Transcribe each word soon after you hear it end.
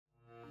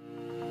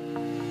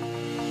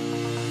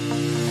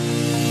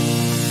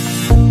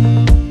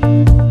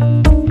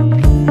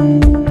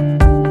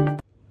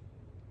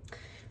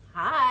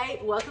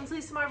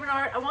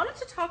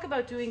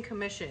about doing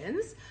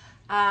commissions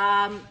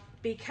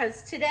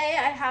because today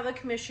I have a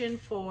commission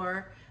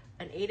for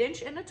an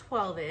 8-inch and a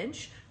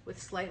 12-inch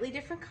with slightly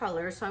different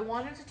colors. So I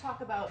wanted to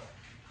talk about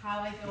how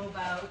I go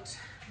about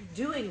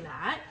doing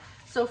that.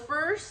 So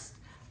first,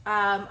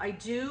 I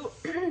do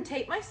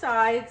tape my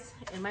sides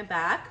and my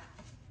back.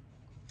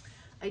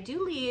 I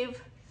do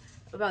leave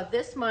about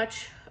this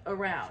much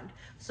around.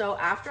 So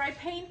after I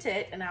paint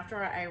it and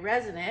after I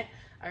resin it,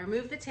 I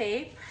remove the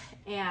tape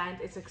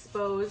and it's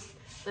exposed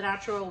the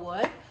natural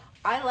wood.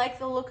 I like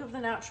the look of the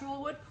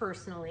natural wood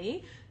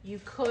personally. You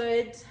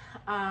could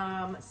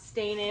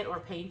stain it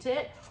or paint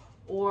it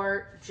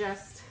or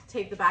just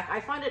tape the back. I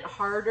find it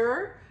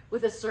harder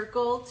with a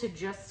circle to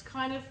just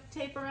kind of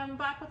tape around the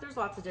back, but there's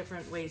lots of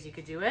different ways you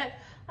could do it.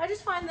 I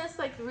just find this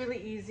like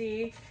really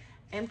easy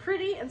and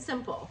pretty and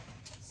simple.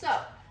 So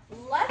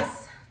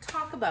let's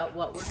talk about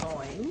what we're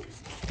going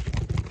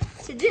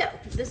to do.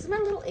 This is my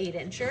little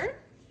 8-incher.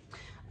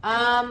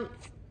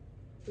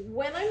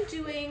 When I'm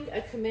doing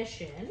a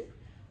commission,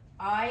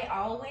 I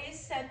always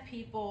send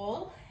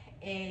people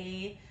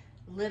a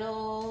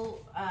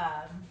little,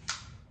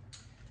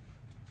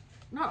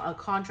 not a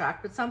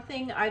contract, but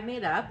something I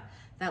made up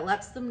that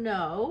lets them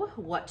know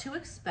what to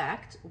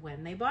expect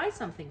when they buy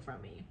something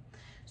from me.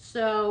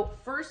 So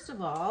first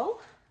of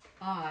all,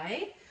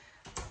 I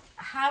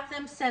have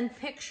them send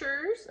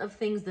pictures of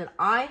things that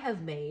I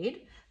have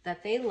made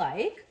that they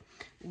like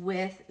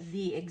with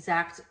the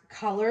exact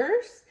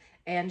colors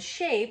and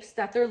shapes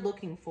that they're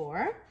looking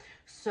for.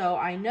 So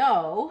I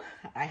know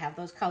I have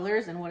those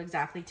colors and what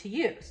exactly to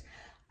use.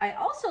 I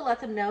also let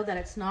them know that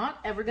it's not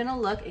ever gonna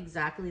look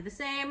exactly the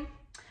same,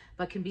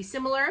 but can be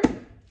similar.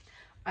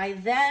 I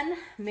then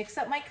mix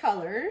up my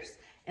colors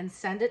and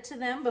send it to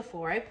them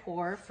before I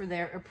pour for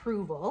their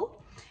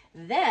approval.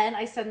 Then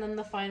I send them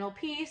the final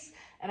piece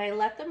and I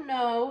let them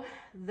know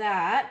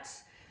that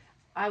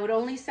I would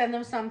only send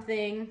them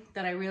something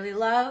that I really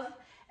love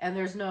and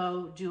there's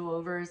no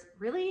do-overs,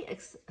 really,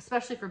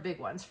 especially for big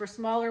ones. For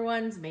smaller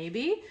ones,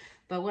 maybe,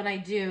 but when I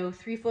do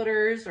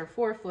 3-footers or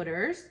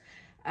 4-footers,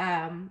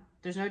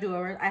 there's no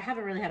do-overs. I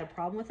haven't really had a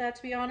problem with that,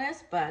 to be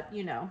honest, but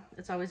you know,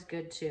 it's always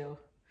good to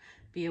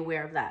be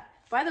aware of that.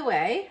 By the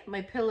way,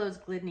 my pillow's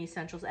Glidden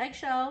Essentials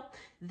Eggshell.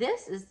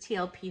 This is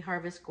TLP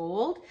Harvest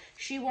Gold.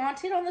 She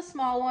wanted on the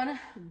small one,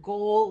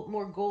 gold,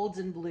 more golds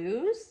and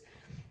blues,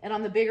 and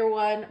on the bigger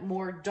one,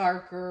 more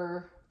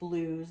darker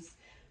blues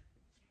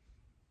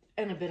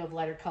and a bit of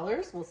lighter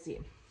colors. We'll see.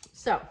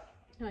 So,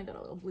 I got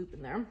a little bloop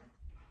in there.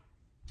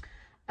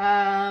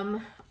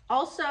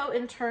 Also,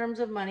 in terms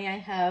of money, I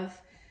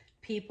have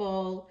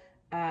people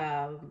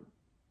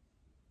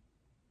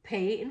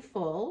pay in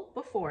full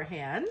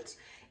beforehand.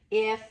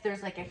 If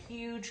there's like a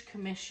huge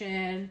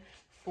commission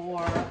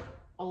for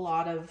a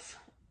lot of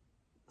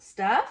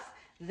stuff,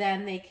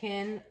 then they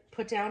can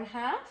put down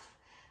half,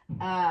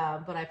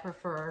 but I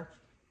prefer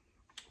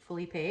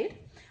fully paid.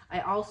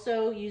 I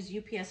also use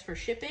UPS for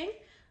shipping.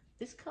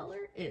 This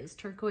color is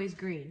turquoise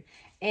green,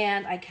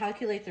 and I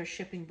calculate their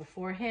shipping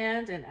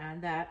beforehand and add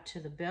that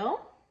to the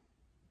bill.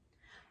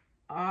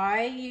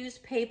 I use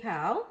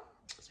PayPal,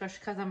 especially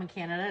because I'm in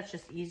Canada, it's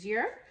just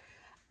easier.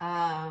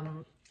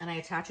 And I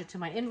attach it to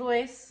my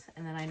invoice,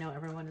 and then I know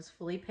everyone is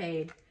fully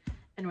paid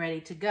and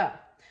ready to go.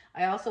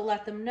 I also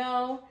let them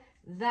know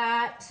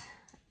that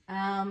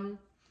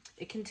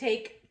it can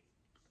take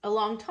a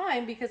long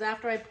time because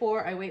after I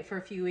pour, I wait for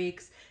a few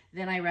weeks,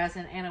 then I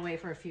resin, and I wait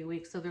for a few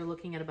weeks, so they're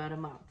looking at about a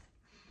month.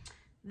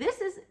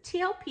 This is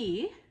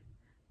TLP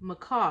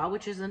Macaw,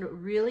 which is a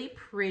really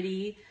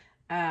pretty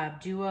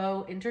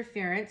duo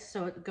interference.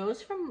 So it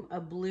goes from a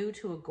blue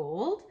to a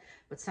gold,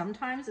 but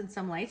sometimes in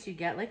some lights you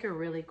get like a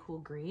really cool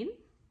green.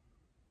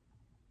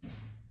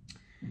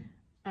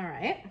 All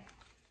right.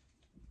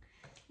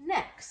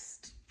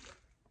 Next,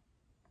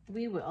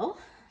 we will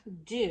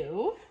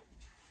do,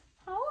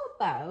 how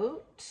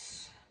about,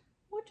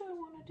 what do I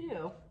want to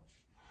do?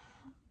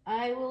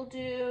 I will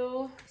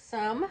do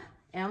some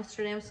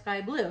Amsterdam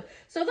Sky Blue.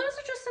 So those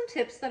are just some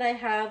tips that I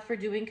have for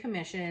doing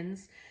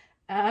commissions.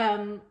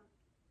 I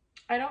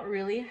don't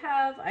really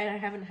have, I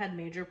haven't had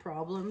major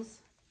problems,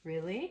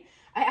 really.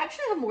 I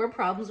actually have more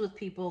problems with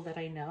people that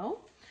I know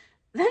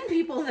than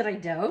people that I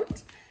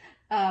don't.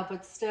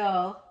 But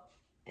still,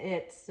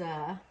 it's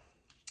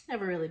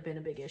never really been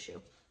a big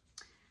issue.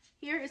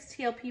 Here is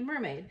TLP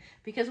Mermaid,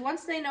 because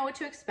once they know what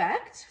to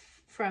expect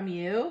from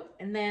you,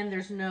 and then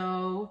there's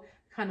no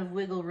kind of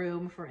wiggle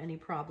room for any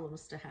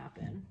problems to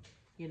happen,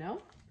 you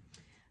know?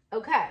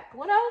 Okay,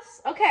 what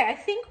else? Okay, I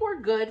think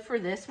we're good for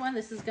this one.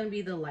 This is gonna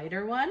be the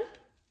lighter one.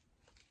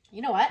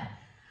 You know what?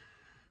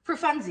 For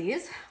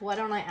funsies, why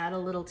don't I add a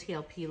little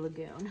TLP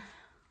Lagoon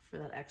for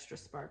that extra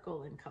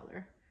sparkle and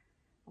color?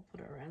 I'll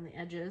put it around the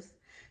edges.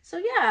 So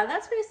yeah,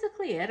 that's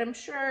basically it. I'm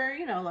sure,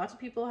 you know, lots of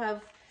people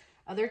have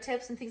other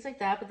tips and things like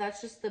that, but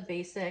that's just the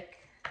basic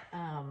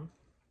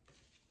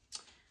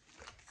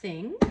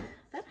thing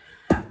that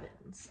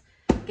happens.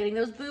 Getting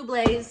those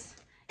bublés,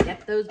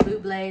 get those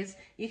bublés.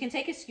 You can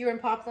take a skewer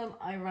and pop them.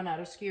 I run out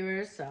of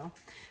skewers, so.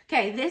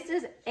 Okay, this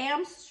is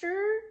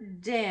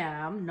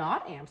Amsterdam,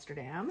 not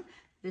Amsterdam,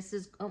 This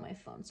is, oh, my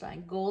phone's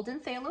dying. Golden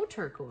Phthalo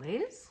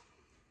Turquoise.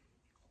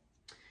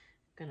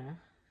 Gonna,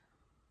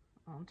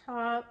 on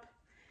top.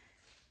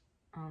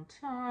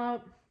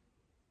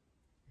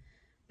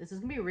 This is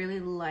gonna be really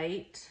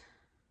light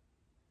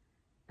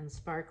and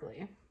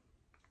sparkly.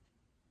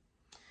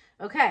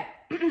 Okay,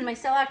 my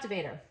cell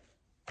activator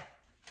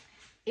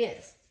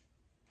is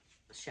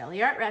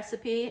Shelly Art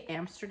Recipe,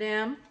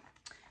 Amsterdam,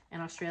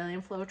 and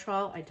Australian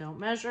Floetrol. I don't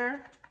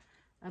measure,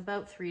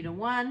 about 3 to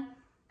 1.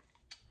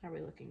 Are we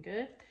looking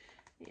good?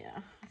 Yeah,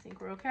 I think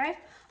we're okay.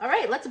 All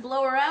right, let's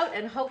blow her out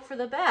and hope for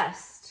the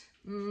best.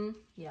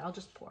 Yeah, I'll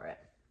just pour it.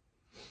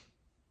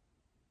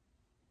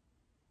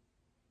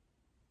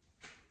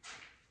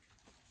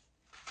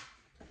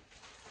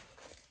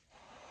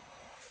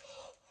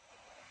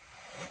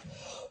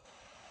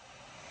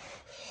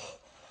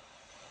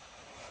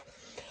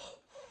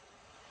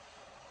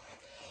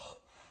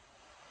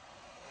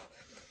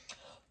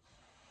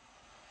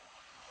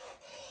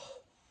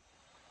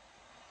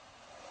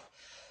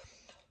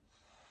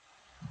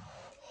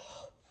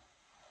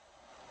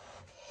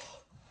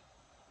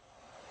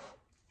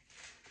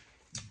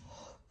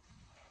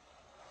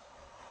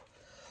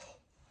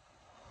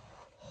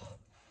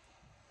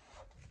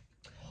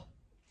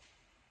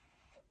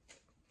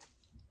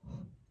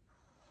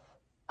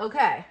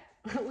 Okay,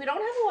 we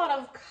don't have a lot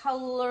of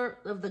color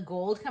of the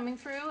gold coming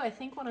through. I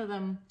think one of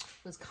them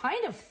was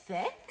kind of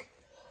thick,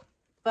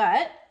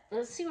 but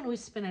let's see when we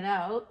spin it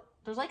out.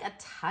 There's like a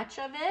touch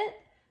of it,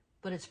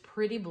 but it's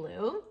pretty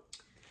blue.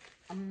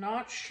 I'm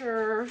not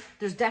sure.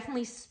 There's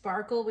definitely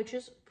sparkle, which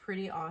is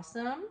pretty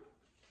awesome.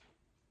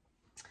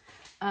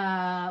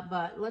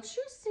 But let's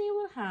just see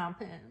what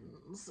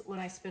happens when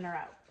I spin her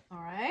out, all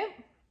right?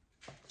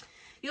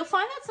 You'll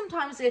find that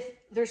sometimes if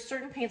there's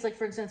certain paints, like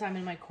for instance, I'm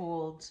in my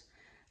cold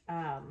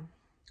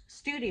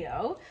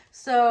studio,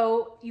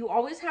 so you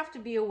always have to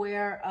be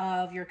aware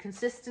of your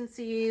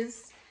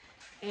consistencies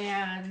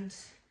and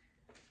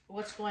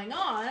what's going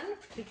on,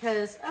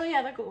 because oh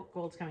yeah, the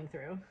gold's coming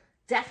through,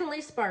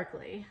 definitely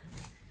sparkly.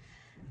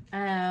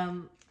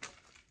 I'm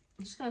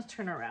just gonna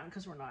turn around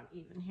because we're not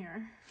even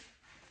here.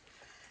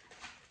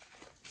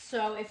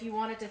 So if you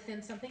wanted to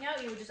thin something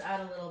out, you would just add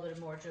a little bit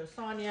more Jo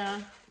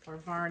Sonja or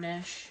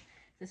varnish.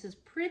 This is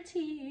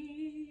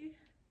pretty.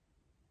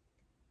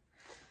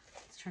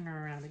 Turn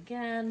her around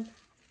again.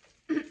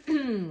 Okay.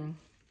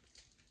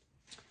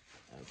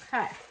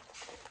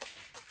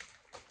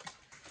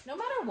 No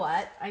matter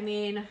what, I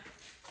mean,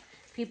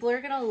 people are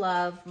gonna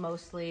love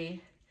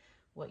mostly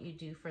what you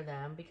do for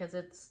them because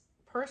it's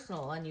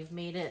personal and you've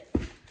made it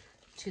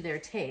to their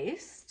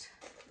taste.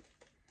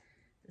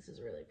 This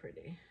is really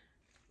pretty.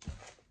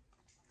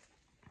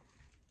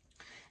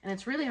 And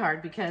it's really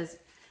hard because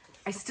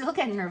I still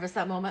get nervous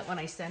that moment when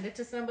I send it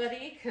to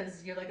somebody,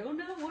 because you're like, oh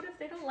no, what if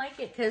they don't like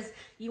it? Because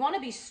you want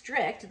to be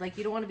strict, like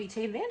you don't want to be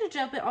taken advantage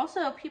of, but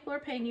also people are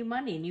paying you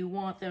money and you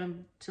want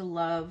them to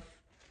love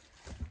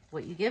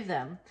what you give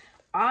them.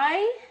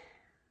 I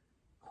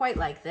quite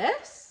like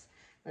this.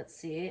 Let's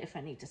see if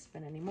I need to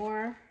spin any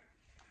more.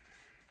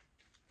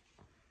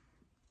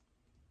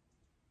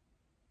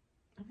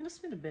 I'm going to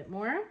spin a bit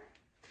more.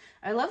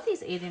 I love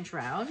these 8-inch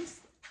rounds.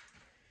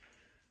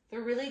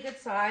 They're really good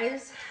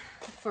size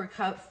for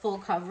full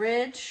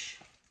coverage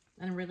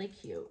and really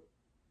cute.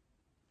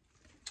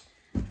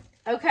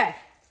 Okay,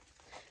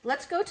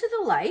 let's go to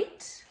the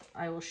light.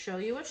 I will show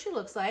you what she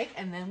looks like,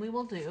 and then we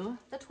will do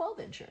the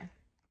 12-incher.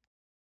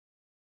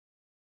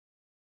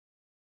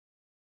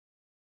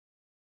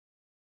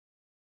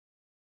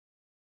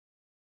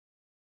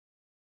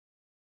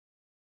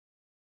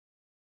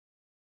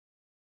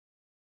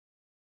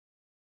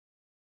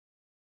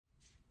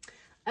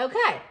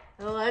 Okay,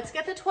 let's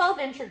get the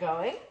 12-incher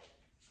going.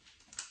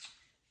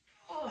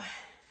 Oh.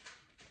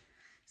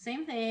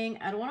 Same thing.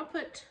 I don't want to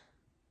put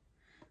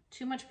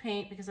too much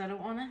paint because I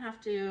don't want to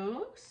have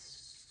to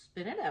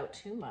spin it out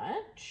too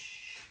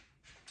much.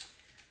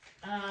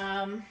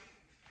 Now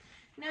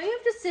you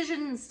have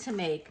decisions to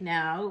make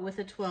now with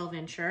a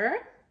 12-incher.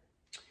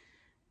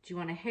 Do you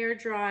want a hair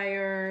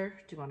dryer?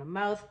 Do you want a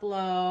mouth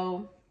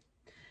blow?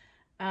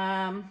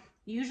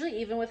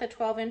 Usually even with a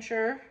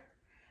 12-incher,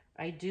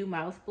 I do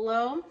mouth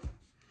blow,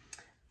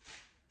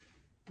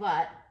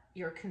 but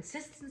your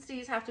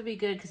consistencies have to be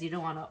good because you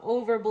don't want to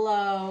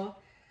overblow.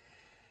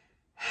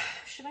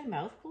 Should I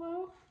mouth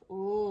blow?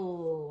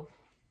 Ooh,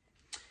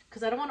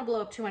 because I don't want to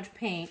blow up too much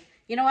paint.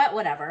 You know what?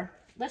 Whatever.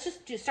 Let's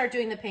just start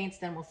doing the paints,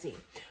 then we'll see.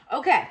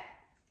 Okay.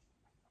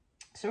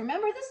 So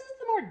remember, this is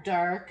the more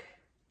dark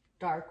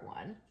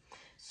one.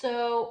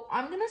 So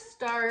I'm going to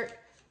start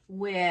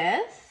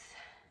with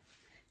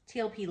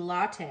TLP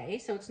Latte.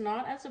 So it's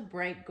not as a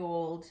bright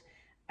gold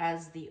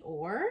as the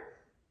ore.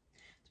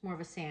 It's more of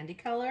a sandy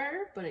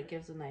color, but it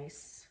gives a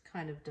nice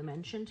kind of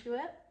dimension to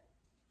it.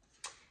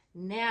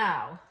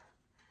 Now,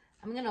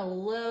 I'm going to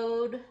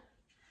load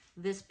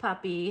this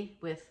puppy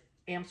with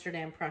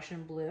Amsterdam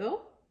Prussian Blue.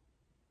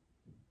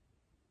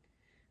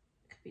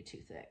 It could be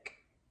too thick.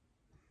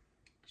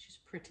 She's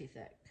pretty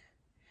thick.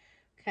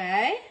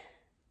 Okay,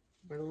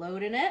 we're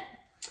loading it.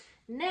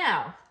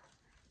 Now,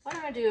 Why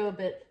don't I do a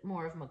bit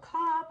more of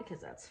macaw because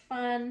that's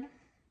fun.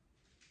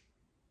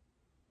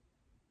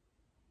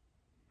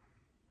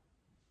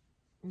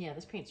 Yeah,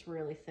 this paint's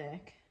really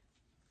thick.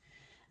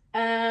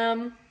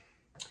 On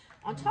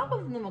top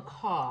of the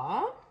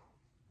macaw,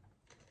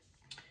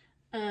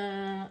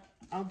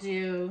 I'll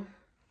do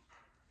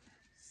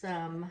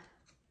some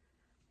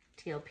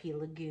TLP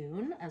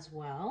Lagoon as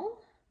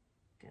well.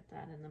 Get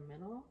that in the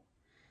middle.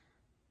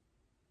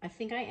 I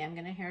think I am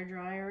gonna hair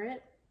dryer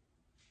it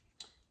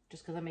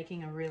just because I'm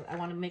making I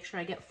want to make sure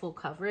I get full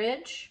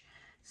coverage.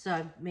 So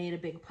I've made a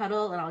big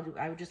puddle, and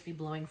I would just be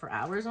blowing for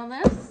hours on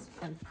this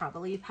and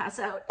probably pass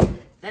out.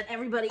 Then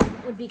everybody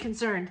would be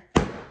concerned.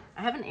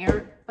 I have an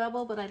air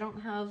bubble, but I don't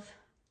have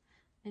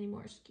any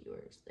more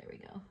skewers. There we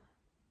go.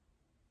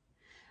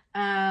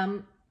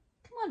 Come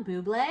on,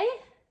 Buble.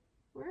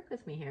 Work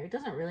with me here. It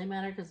doesn't really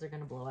matter because they're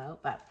going to blow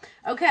out, but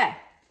okay.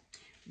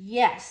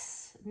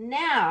 Yes.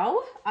 Now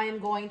I am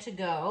going to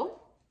go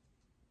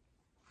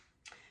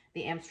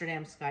the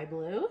Amsterdam Sky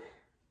Blue.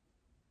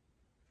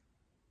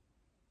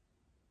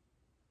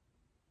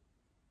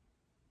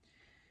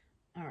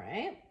 All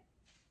right.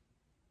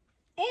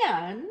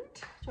 And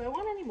do I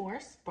want any more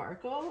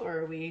sparkle,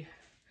 or we're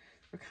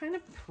kind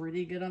of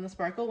pretty good on the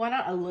sparkle? Why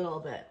not a little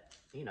bit?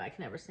 You know, I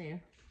can never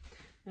say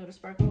no to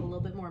sparkle. A little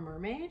bit more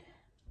mermaid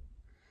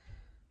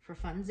for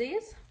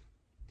funsies.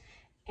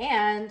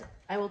 And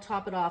I will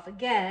top it off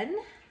again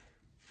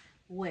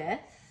with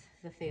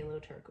the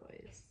phthalo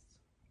turquoise.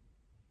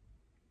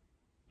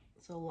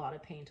 So a lot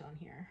of paint on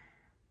here.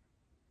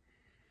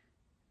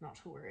 Not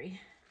to worry.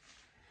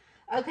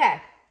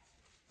 Okay.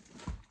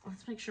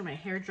 Let's make sure my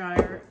hair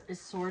dryer is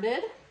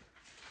sorted.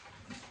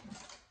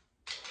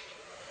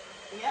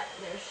 Yep,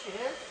 there she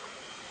is.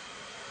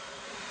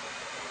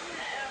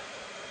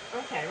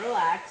 Okay,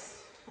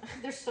 relax.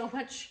 There's so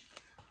much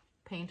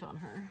paint on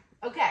her.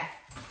 Okay,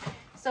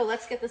 so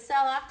let's get the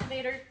cell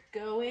activator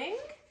going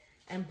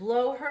and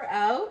blow her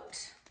out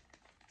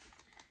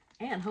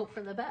and hope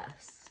for the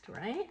best,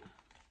 right?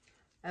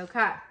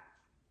 Okay.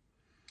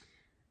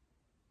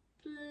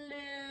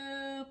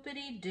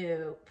 Bloopity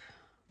doop,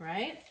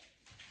 right?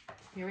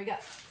 Here we go.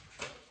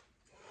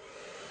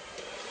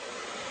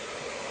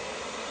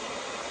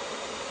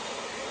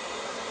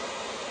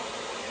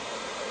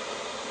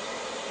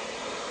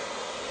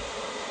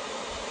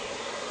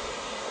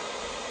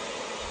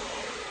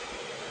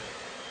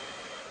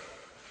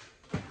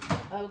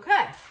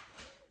 Okay.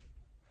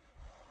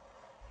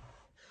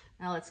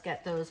 Now let's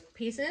get those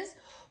pieces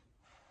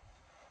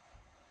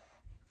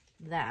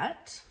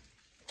that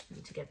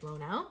need to get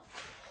blown out.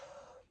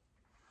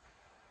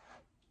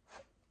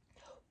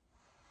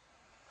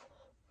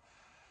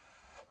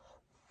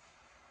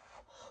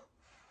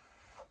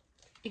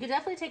 You could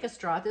definitely take a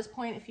straw at this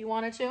point if you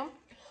wanted to.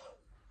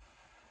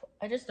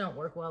 I just don't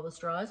work well with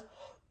straws.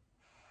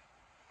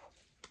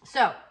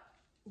 So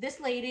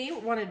this lady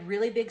wanted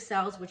really big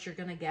cells, which you're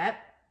gonna get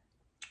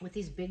with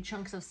these big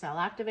chunks of cell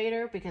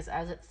activator, because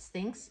as it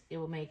stinks, it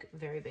will make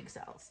very big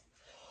cells.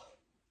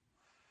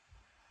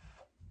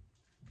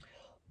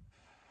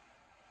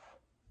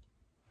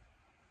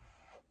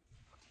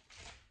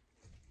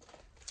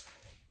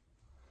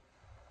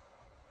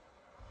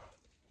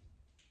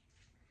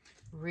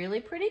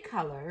 Really pretty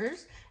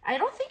colors. I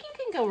don't think you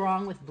can go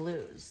wrong with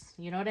blues.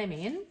 You know what I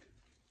mean?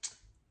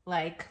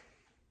 Like,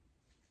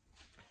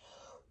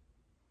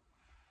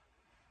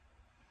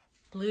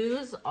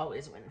 blues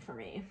always win for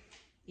me.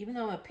 Even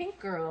though I'm a pink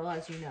girl,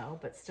 as you know,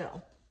 but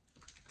still.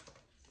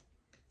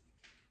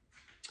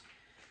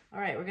 All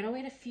right, we're gonna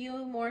wait a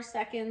few more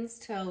seconds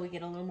till we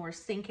get a little more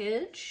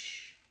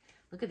sinkage.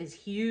 Look at these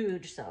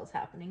huge cells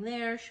happening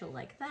there. She'll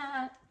like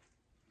that.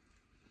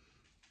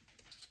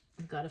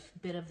 We've got a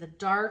bit of the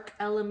dark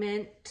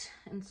element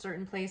in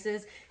certain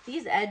places.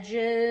 These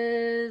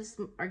edges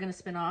are gonna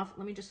spin off.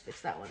 Let me just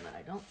fix that one that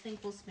I don't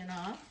think will spin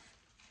off.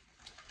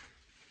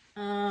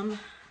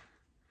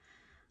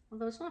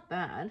 Although it's not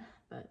bad,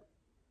 but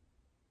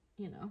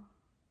you know,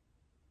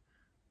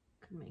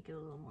 could make it a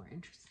little more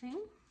interesting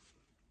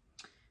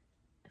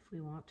if we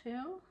want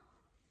to.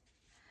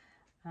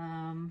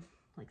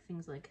 Like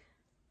things like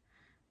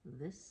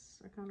this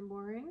are kind of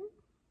boring.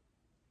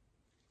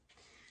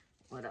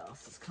 What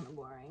else is kind of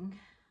boring?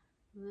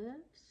 This.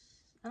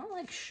 I don't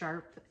like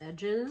sharp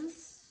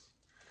edges.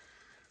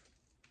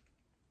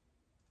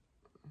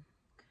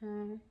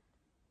 Okay.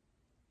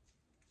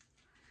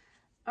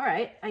 All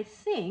right, I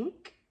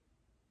think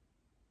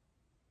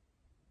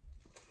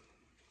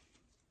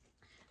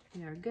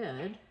we are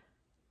good.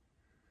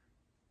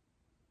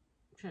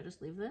 Should I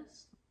just leave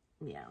this?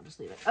 Yeah, I'll just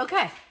leave it.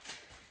 Okay,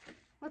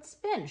 let's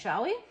spin,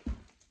 shall we?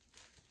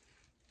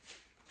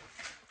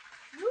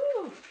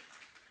 Woo!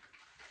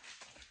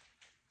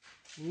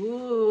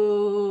 Ooh.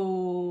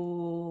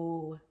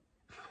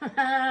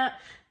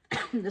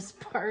 The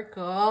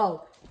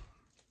sparkle.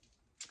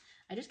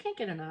 I just can't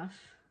get enough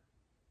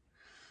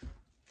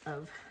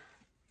of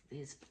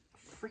these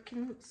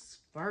freaking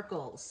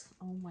sparkles.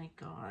 Oh my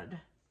God.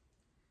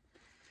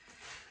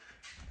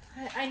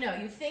 I know,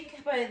 you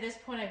think by this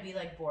point I'd be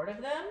like bored of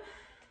them,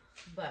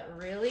 but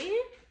really,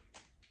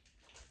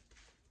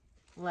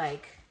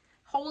 like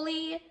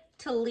holy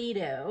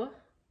Toledo.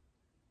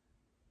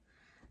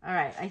 All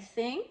right, I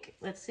think,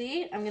 let's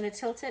see, I'm gonna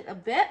tilt it a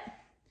bit.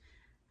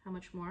 How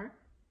much more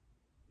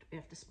do we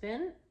have to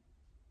spin?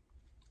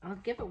 I'll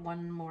give it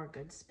one more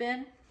good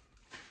spin.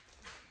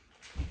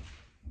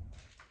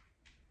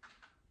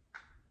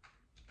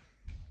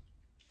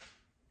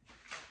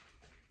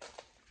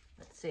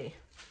 Let's see.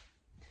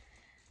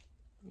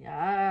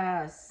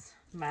 Yes,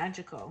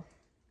 magical.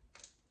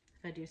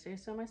 If I do say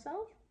so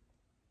myself.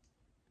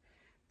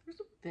 There's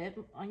a bit,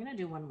 I'm gonna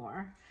do one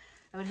more.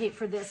 I would hate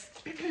for this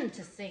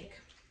to sink.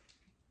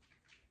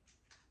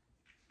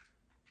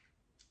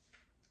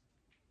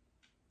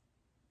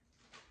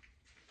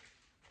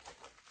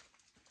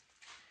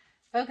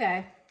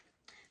 Okay,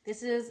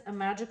 this is a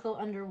magical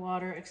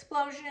underwater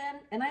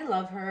explosion and I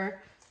love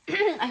her.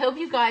 I hope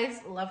you guys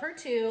love her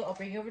too. I'll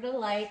bring you over to the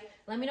light.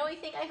 Let me know what you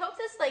think. I hope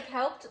this like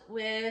helped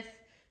with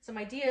some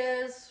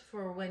ideas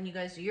for when you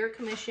guys do your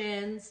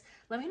commissions.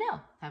 Let me know.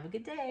 Have a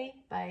good day.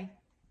 Bye.